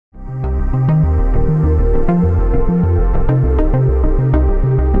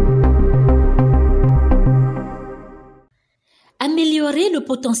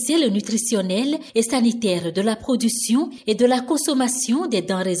potentiel nutritionnel et sanitaire de la production et de la consommation des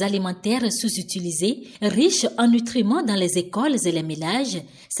denrées alimentaires sous-utilisées, riches en nutriments dans les écoles et les ménages,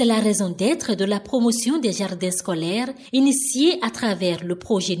 c'est la raison d'être de la promotion des jardins scolaires initiée à travers le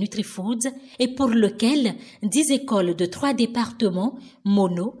projet NUTRIFOOD et pour lequel 10 écoles de 3 départements,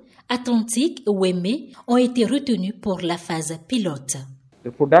 Mono, Atlantique et Ouémé, ont été retenues pour la phase pilote. The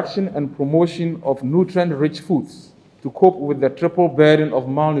production and promotion of nutrient-rich foods to cope with the triple burden of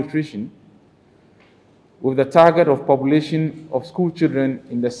malnutrition, with the target of population of school children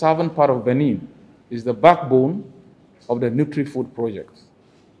in the southern part of Benin, is the backbone of the NUTRIFOOD project.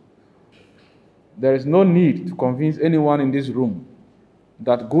 There is no need to convince anyone in this room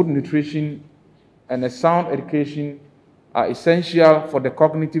that good nutrition and a sound education are essential for the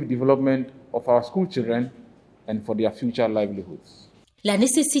cognitive development of our school children and for their future livelihoods. La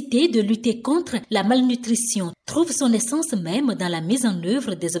nécessité de lutter contre la malnutrition trouve son essence même dans la mise en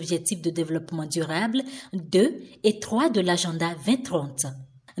œuvre des objectifs de développement durable 2 et 3 de l'agenda 2030.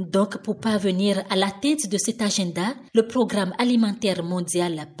 Donc, pour parvenir à l'atteinte de cet agenda, le programme alimentaire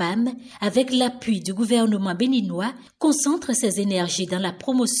mondial PAM, avec l'appui du gouvernement béninois, concentre ses énergies dans la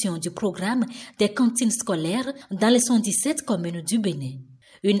promotion du programme des cantines scolaires dans les 117 communes du Bénin.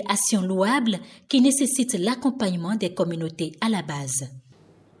 Une action louable qui nécessite l'accompagnement des communautés à la base.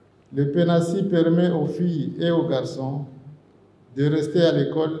 Le PENACI permet aux filles et aux garçons de rester à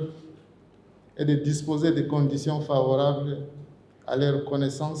l'école et de disposer de conditions favorables à leur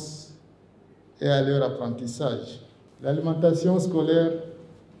connaissance et à leur apprentissage. L'alimentation scolaire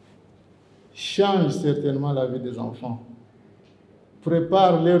change certainement la vie des enfants,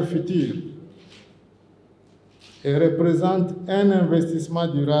 prépare leur futur et représente un investissement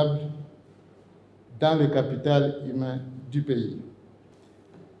durable dans le capital humain du pays.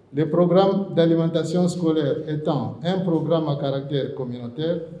 Le programme d'alimentation scolaire étant un programme à caractère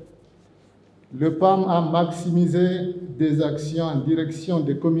communautaire, le PAM a maximisé des actions en direction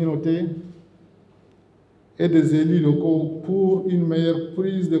des communautés et des élus locaux pour une meilleure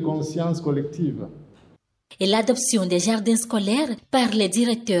prise de conscience collective. Et l'adoption des jardins scolaires par les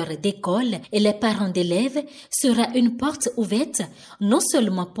directeurs d'écoles et les parents d'élèves sera une porte ouverte non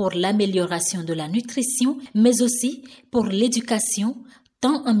seulement pour l'amélioration de la nutrition, mais aussi pour l'éducation,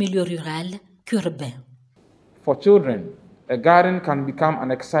 tant en milieu rural qu'urbain. For children, a garden can become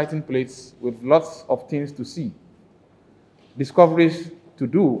an exciting place with lots of things to see, discoveries to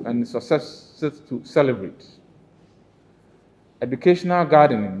do, and successes to celebrate. Educational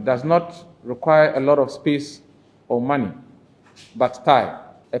gardening does not require a lot of space or money, but time.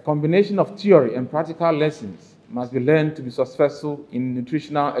 A combination of theory and practical lessons must be learned to be successful in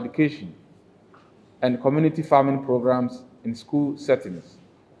nutritional education and community farming programs in school settings,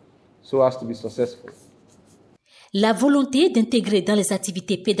 so as to be successful. La volonté d'intégrer dans les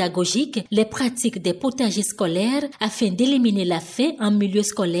activités pédagogiques les pratiques des potagers scolaires afin d'éliminer la faim en milieu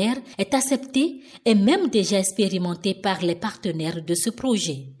scolaire est acceptée et même déjà expérimentée par les partenaires de ce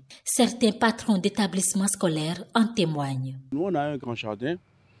projet. Certains patrons d'établissements scolaires en témoignent. Nous, on a un grand jardin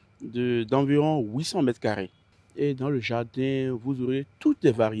d'environ 800 mètres carrés. Et dans le jardin, vous aurez toutes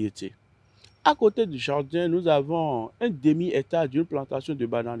les variétés. À côté du jardin, nous avons un demi-hectare d'une plantation de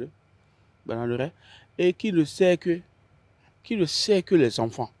bananeraies et qui ne sert que les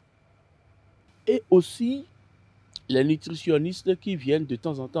enfants. Et aussi les nutritionnistes qui viennent de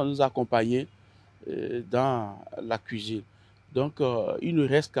temps en temps nous accompagner dans la cuisine. Donc, il ne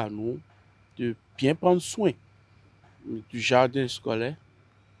reste qu'à nous de bien prendre soin du jardin scolaire,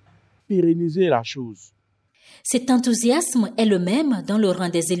 pérenniser la chose. Cet enthousiasme est le même dans le rang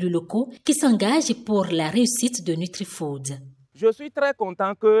des élus locaux qui s'engagent pour la réussite de NUTRIFOOD. Je suis très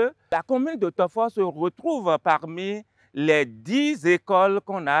content que la commune de Tofor se retrouve parmi les 10 écoles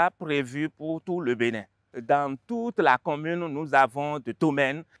qu'on a prévues pour tout le Bénin. Dans toute la commune, nous avons des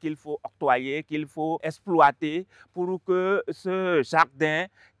domaines qu'il faut octroyer, qu'il faut exploiter pour que ce jardin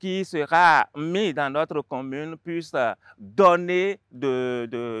qui sera mis dans notre commune puisse donner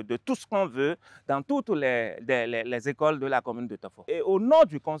de tout ce qu'on veut dans toutes les écoles de la commune de Tofor. Et au nom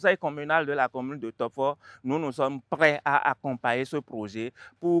du conseil communal de la commune de Tofor, nous sommes prêts à accompagner ce projet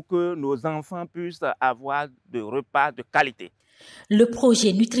pour que nos enfants puissent avoir des repas de qualité. Le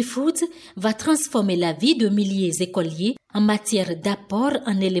projet NUTRIFOOD va transformer la vie de milliers d'écoliers en matière d'apport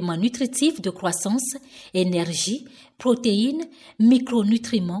en éléments nutritifs de croissance, énergie, protéines,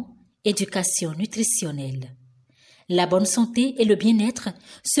 micronutriments, éducation nutritionnelle. La bonne santé et le bien-être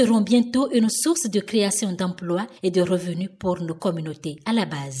seront bientôt une source de création d'emplois et de revenus pour nos communautés à la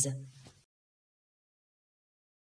base.